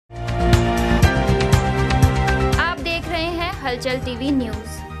हलचल TV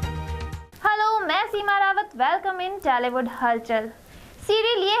news. Hello, मैं सीमा Rawat. Welcome in Tollywood हलचल।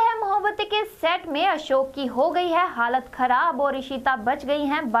 सीरियल ये है मोहब्बतें के सेट में अशोक की हो गई है हालत खराब और इशिता बच गई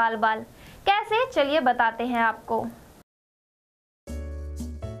हैं बाल बाल। कैसे, चलिए बताते हैं आपको।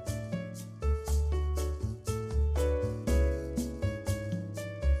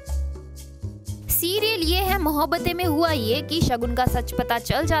 सीरियल ये है मोहब्बतें में हुआ ये कि शगुन का सच पता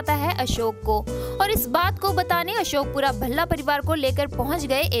चल जाता है अशोक को, और इस बात को बताने अशोक पूरा भल्ला परिवार को लेकर पहुंच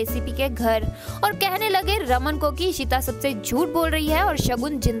गए एसीपी के घर और कहने लगे रमन को कि इशिता सबसे झूठ बोल रही है और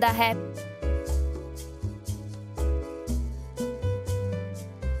शगुन जिंदा है।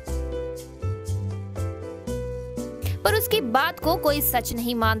 पर उसकी बात को कोई सच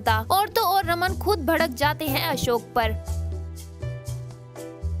नहीं मानता और तो और रमन खुद भड़क जाते हैं अशोक पर।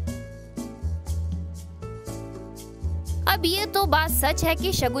 अब ये तो बात सच है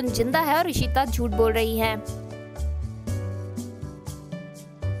कि शगुन जिंदा है और इशिता झूठ बोल रही है।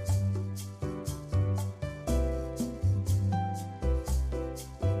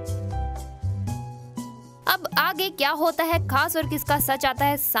 अब आगे क्या होता है खास और किसका सच आता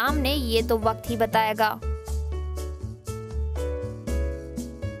है सामने, ये तो वक्त ही बताएगा।